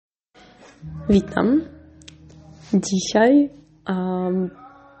Witam. Dzisiaj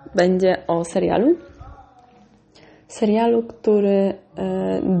będzie o serialu. Serialu, który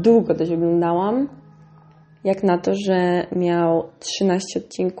długo dość oglądałam. Jak na to, że miał 13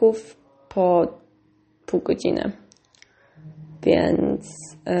 odcinków po pół godziny.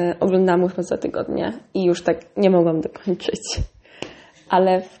 Więc oglądałam go chyba 2 tygodnie i już tak nie mogłam dokończyć.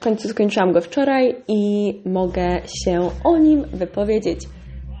 Ale w końcu skończyłam go wczoraj i mogę się o nim wypowiedzieć.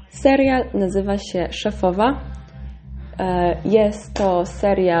 Serial nazywa się Szefowa. Jest to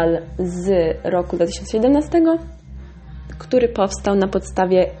serial z roku 2017, który powstał na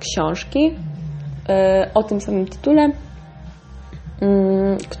podstawie książki o tym samym tytule,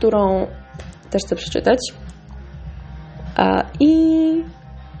 którą też chcę przeczytać. I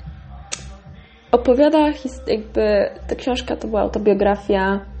opowiada, jakby ta książka to była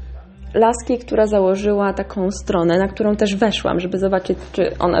autobiografia laski, która założyła taką stronę, na którą też weszłam, żeby zobaczyć,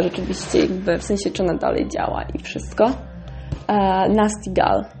 czy ona rzeczywiście jakby, w sensie, czy ona dalej działa i wszystko. Nasty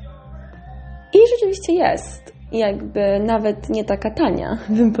Gal. I rzeczywiście jest. Jakby nawet nie taka tania,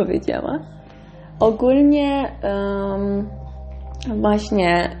 bym powiedziała. Ogólnie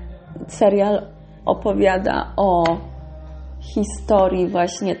właśnie serial opowiada o historii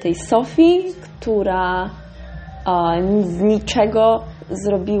właśnie tej Sofii, która z niczego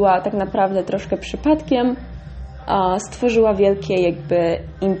zrobiła tak naprawdę troszkę przypadkiem, stworzyła wielkie jakby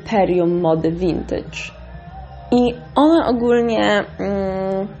imperium mody vintage. I ona ogólnie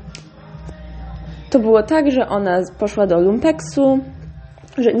to było tak, że ona poszła do lumpeksu,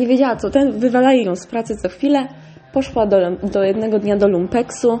 że nie wiedziała co, wywalali ją z pracy co chwilę, poszła do jednego dnia do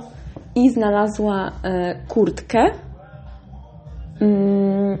lumpeksu i znalazła kurtkę,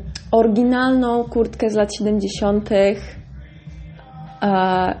 oryginalną kurtkę z lat 70.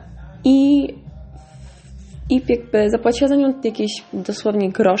 I jakby zapłaciła za nią jakieś dosłownie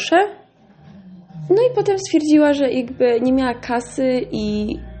grosze. No i potem stwierdziła, że jakby nie miała kasy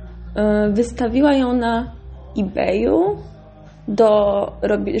i wystawiła ją na eBayu,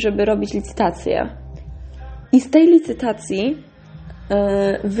 żeby robić licytację. I z tej licytacji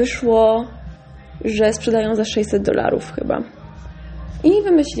wyszło, że sprzedają za $600 chyba. I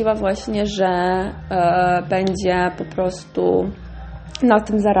wymyśliła właśnie, że będzie po prostu na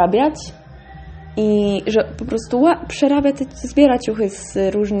tym zarabiać i że po prostu zbiera ciuchy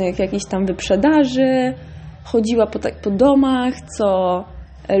z różnych jakichś tam wyprzedaży, chodziła po domach, co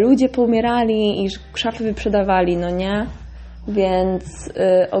ludzie poumierali i szafy wyprzedawali, no nie? Więc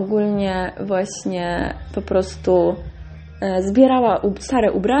ogólnie właśnie po prostu zbierała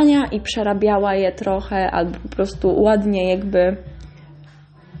stare ubrania i przerabiała je trochę albo po prostu ładnie jakby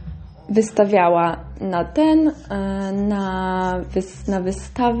wystawiała na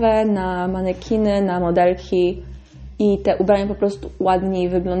wystawę, na manekiny, na modelki i te ubrania po prostu ładniej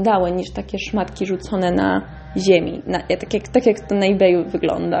wyglądały niż takie szmatki rzucone na ziemi, tak jak to na eBayu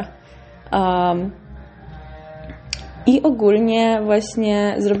wygląda. I ogólnie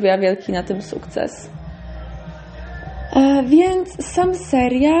właśnie zrobiła wielki na tym sukces. Więc sam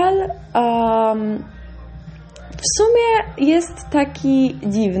serial w sumie jest taki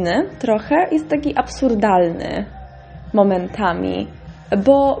dziwny trochę, jest taki absurdalny momentami,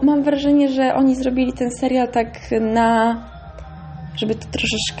 bo mam wrażenie, że oni zrobili ten serial tak żeby to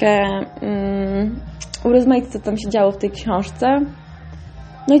troszeczkę urozmaicić, co tam się działo w tej książce.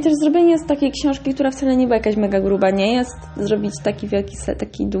 No i też zrobienie z takiej książki, która wcale nie była jakaś mega gruba, nie jest, zrobić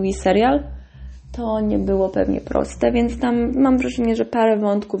taki długi serial, to nie było pewnie proste, więc tam mam wrażenie, że parę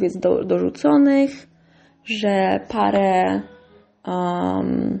wątków jest dorzuconych, że parę,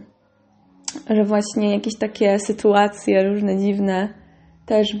 że właśnie jakieś takie sytuacje różne dziwne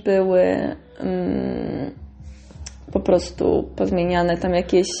też były po prostu pozmieniane. Tam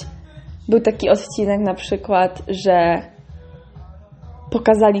był taki odcinek na przykład, że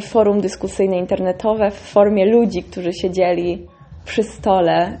pokazali forum dyskusyjne internetowe w formie ludzi, którzy siedzieli przy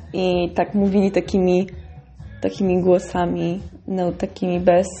stole i tak mówili takimi głosami, no takimi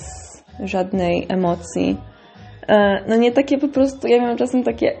bez żadnej emocji. No nie takie po prostu, ja miałam czasem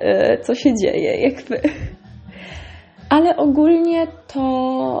takie, co się dzieje, jakby. Ale ogólnie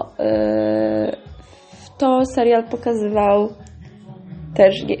to serial pokazywał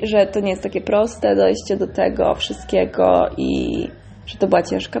też, że to nie jest takie proste dojście do tego wszystkiego i że to była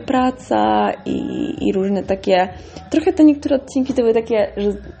ciężka praca i różne takie, trochę te niektóre odcinki to były takie,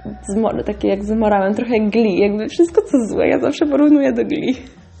 że takie jak z morałem, trochę jak Glee, jakby wszystko co złe, ja zawsze porównuję do Glee.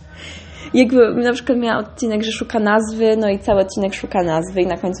 Jakby na przykład miała odcinek, że szuka nazwy, no i cały odcinek szuka nazwy i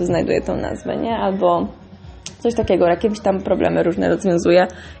na końcu znajduje tą nazwę, nie? Albo coś takiego, jakieś tam problemy różne rozwiązuje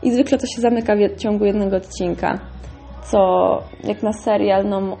i zwykle to się zamyka w ciągu jednego odcinka, jak na serial,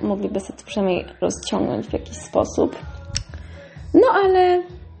 no mogliby sobie to przynajmniej rozciągnąć w jakiś sposób. No ale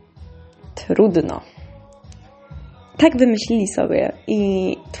trudno. Tak wymyślili sobie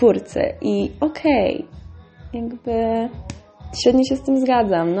i twórcy i okej, jakby średnio się z tym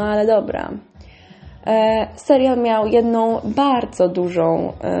zgadzam, no ale dobra. Serial miał jedną bardzo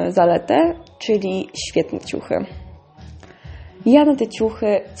dużą zaletę, czyli świetne ciuchy. Ja na te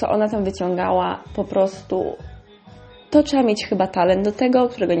ciuchy, co ona tam wyciągała, po prostu to trzeba mieć chyba talent do tego,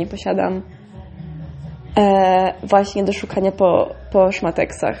 którego nie posiadam, właśnie do szukania po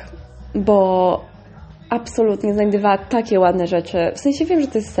szmateksach, bo absolutnie znajdowała takie ładne rzeczy. W sensie wiem, że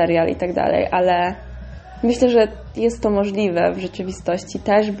to jest serial i tak dalej, ale myślę, że jest to możliwe w rzeczywistości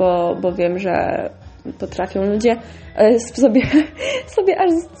też, bo wiem, że potrafią ludzie. Sobie aż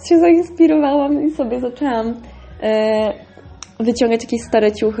się zainspirowałam i sobie zaczęłam wyciągać jakieś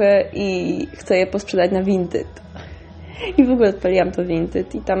stare ciuchy i chcę je posprzedać na Vinted. I w ogóle odpaliłam to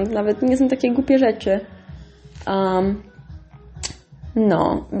Vinted i tam nawet nie są takie głupie rzeczy.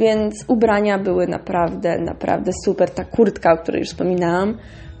 No, więc ubrania były naprawdę, naprawdę super. Ta kurtka, o której już wspominałam,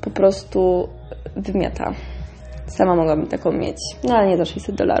 po prostu wymiata. Sama mogłabym taką mieć, no ale nie za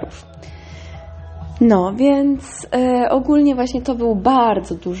 $600. No, więc ogólnie właśnie to był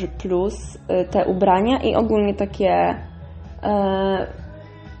bardzo duży plus, te ubrania i ogólnie takie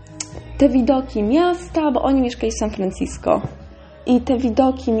te widoki miasta, bo oni mieszkali w San Francisco i te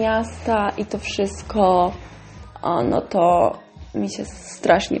widoki miasta i to wszystko, no to mi się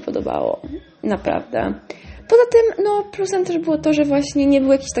strasznie podobało, naprawdę. Poza tym, no plusem też było to, że właśnie nie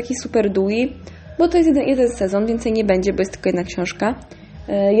był jakiś taki super długi, bo to jest jeden sezon, więcej nie będzie, bo jest tylko jedna książka,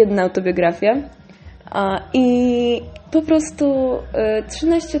 jedna autobiografia. I po prostu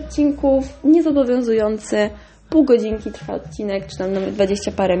 13 odcinków, niezobowiązujący, pół godzinki trwa odcinek, czy tam nawet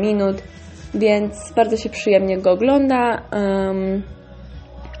 20 parę minut, więc bardzo się przyjemnie go ogląda.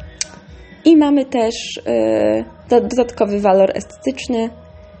 I mamy też dodatkowy walor estetyczny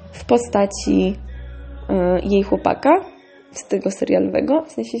w postaci jej chłopaka z tego serialowego.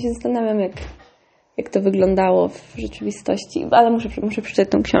 W sensie się zastanawiam, jak to wyglądało w rzeczywistości, ale muszę przeczytać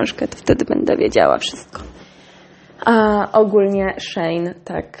tą książkę, to wtedy będę wiedziała wszystko. A ogólnie Shane,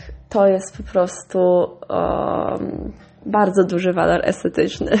 tak, to jest po prostu bardzo duży walor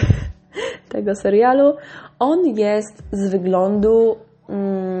estetyczny tego serialu. On jest z wyglądu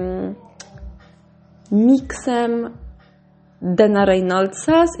miksem Dana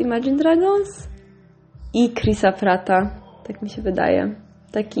Reynoldsa z Imagine Dragons i Chrisa Pratta, tak mi się wydaje.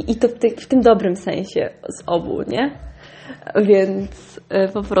 Taki, i to w tym dobrym sensie z obu, nie? Więc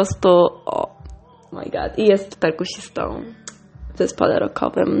po prostu my god. I jest perkusistą w zespole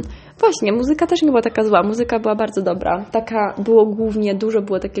rockowym. Właśnie, muzyka też nie była taka zła. Muzyka była bardzo dobra. Dużo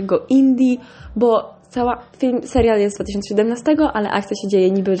było takiego indie, bo serial jest z 2017, ale akcja się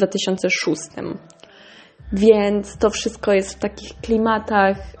dzieje niby w 2006. Więc to wszystko jest w takich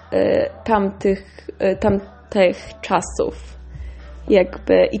klimatach tamtych czasów.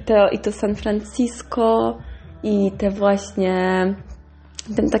 Jakby i to San Francisco i te właśnie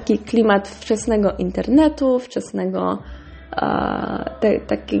ten taki klimat wczesnego internetu,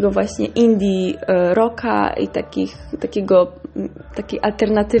 takiego właśnie indie rocka i takiej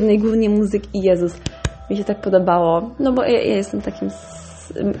alternatywnej głównie muzyki. Jezus, mi się tak podobało, no bo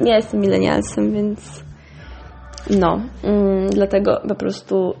ja jestem milenialsem, więc no, dlatego po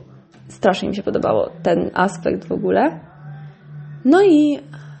prostu strasznie mi się podobało ten aspekt w ogóle. No i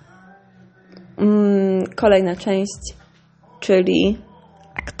kolejna część, czyli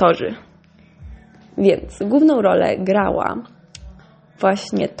aktorzy. Więc główną rolę grała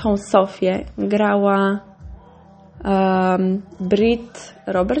właśnie tą Sofię, grała Britt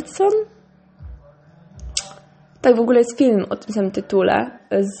Robertson. Tak w ogóle jest film o tym samym tytule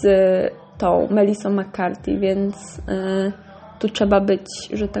z tą Melissą McCarthy, więc tu trzeba być,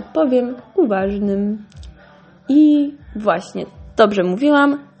 że tak powiem, uważnym. I właśnie, dobrze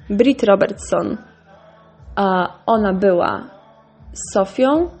mówiłam, Britt Robertson. Ona była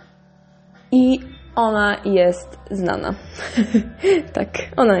Sofią i ona jest znana. Tak,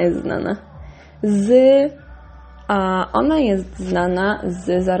 ona jest znana. Ona jest znana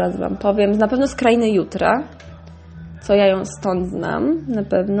zaraz wam powiem, na pewno z Krainy Jutra, co ja ją stąd znam, na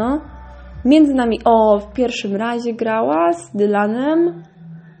pewno. Między nami, w pierwszym razie grała z Dylanem,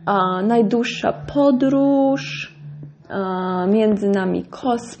 Najdłuższa podróż, Między nami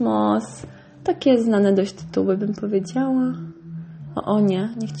kosmos, takie znane dość tytuły, bym powiedziała.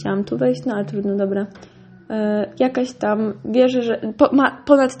 Nie chciałam tu wejść, no ale trudno, dobra. Jakaś tam, wierzę, że ma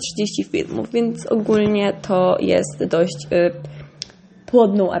ponad 30 filmów, więc ogólnie to jest dość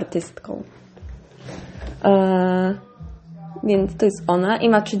płodną artystką. Więc to jest ona i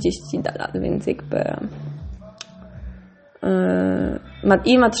ma 30 lat, więc jakby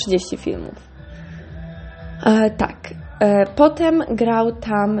ma 30 filmów. Tak. Potem grał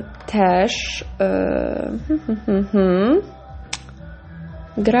tam też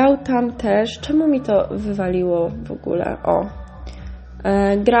grał tam też, czemu mi to wywaliło w ogóle?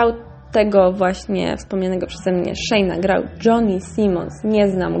 Grał tego właśnie wspomnianego przeze mnie Shane'a, grał Johnny Simmons, nie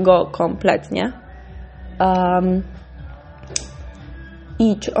znam go kompletnie.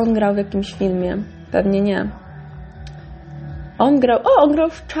 I czy on grał w jakimś filmie? Pewnie nie. On grał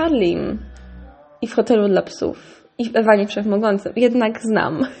w Charlie'm i w Hotelu dla psów i w Ewanie Wszechmogącym. Jednak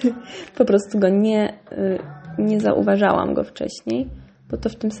znam. Po prostu go nie zauważałam go wcześniej, bo to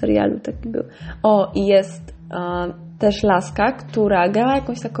w tym serialu taki był. I jest też laska, która grała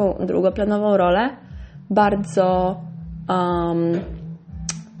jakąś taką drugoplanową rolę. Bardzo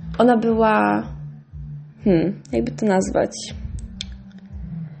ona była jakby to nazwać?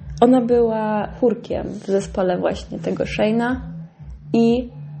 Ona była chórkiem w zespole właśnie tego Shane'a i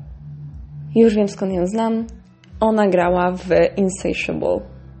już wiem, skąd ją znam. Ona grała w Insatiable.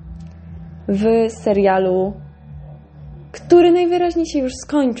 W serialu, który najwyraźniej się już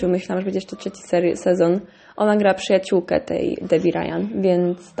skończył. Myślałam, że będzie jeszcze 3 sezon. Ona gra przyjaciółkę tej Debbie Ryan,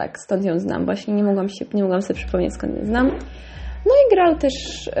 więc tak, stąd ją znam. Właśnie nie mogłam sobie przypomnieć, skąd ją znam. No i grał też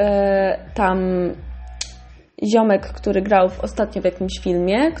tam ziomek, który grał ostatnio w jakimś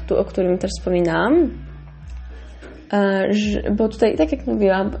filmie, o którym też wspominałam. Bo tutaj, tak jak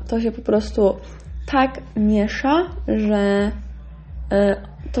mówiłam, to się po prostu tak miesza, że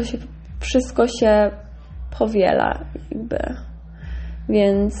to się wszystko się powiela jakby.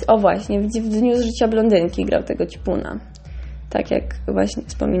 Więc właśnie, w Dniu z życia blondynki grał tego ćpuna. Tak jak właśnie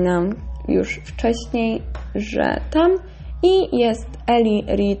wspominałam już wcześniej, że tam i jest Ellie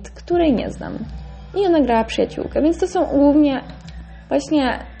Reed, której nie znam. I ona grała przyjaciółkę, więc to są głównie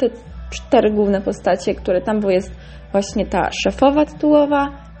właśnie te 4 główne postacie, które tam, bo jest właśnie ta szefowa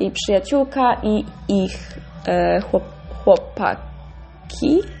tytułowa, jej przyjaciółka i ich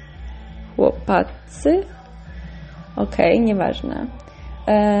chłopacy? Okej, nieważne.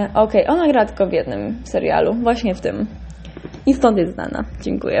 Ona gra tylko w jednym serialu, właśnie w tym. I stąd jest znana.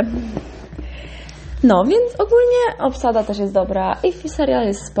 Dziękuję. No, więc ogólnie obsada też jest dobra i serial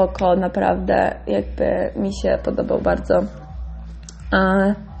jest spoko, naprawdę, jakby mi się podobał bardzo.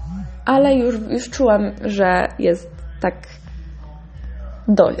 Ale już czułam, że jest tak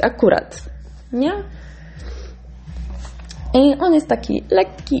dość akurat, nie? I on jest taki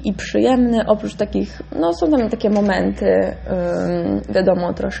lekki i przyjemny, oprócz takich, no są tam takie momenty,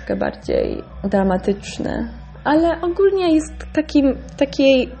 wiadomo, troszkę bardziej dramatyczne, ale ogólnie jest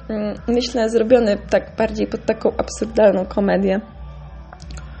takiej, myślę, zrobiony tak bardziej pod taką absurdalną komedię.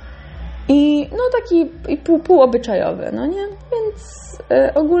 I no taki pół obyczajowy, no nie? Więc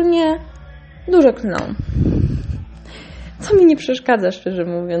ogólnie dużo klną. Co mi nie przeszkadza, szczerze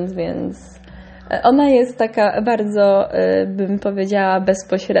mówiąc, więc ona jest taka bardzo, bym powiedziała,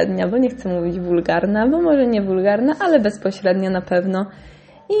 bezpośrednia, bo nie chcę mówić wulgarna, bo może nie wulgarna, ale bezpośrednia na pewno.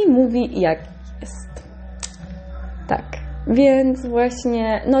 I mówi jak jest. Tak. Więc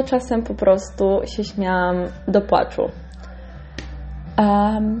właśnie, no czasem po prostu się śmiałam do płaczu.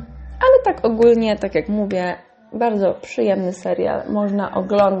 Ale tak ogólnie, tak jak mówię, bardzo przyjemny serial. Można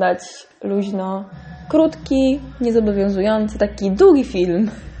oglądać luźno. Krótki, niezobowiązujący, taki długi film.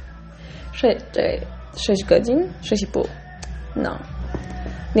 6 godzin? 6,5. No.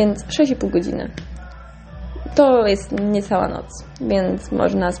 Więc 6,5 godziny. To jest niecała noc, więc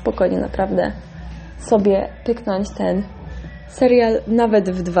można spokojnie naprawdę sobie pyknąć ten serial nawet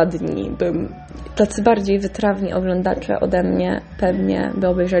w 2 dni. Tacy bardziej wytrawni oglądacze ode mnie pewnie by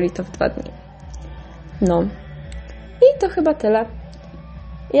obejrzeli to w 2 dni. No. I to chyba tyle.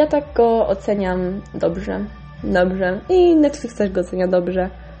 Ja tak go oceniam dobrze. I Netflix też go ocenia dobrze.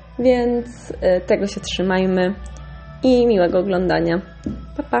 Więc tego się trzymajmy i miłego oglądania.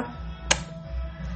 Pa, pa!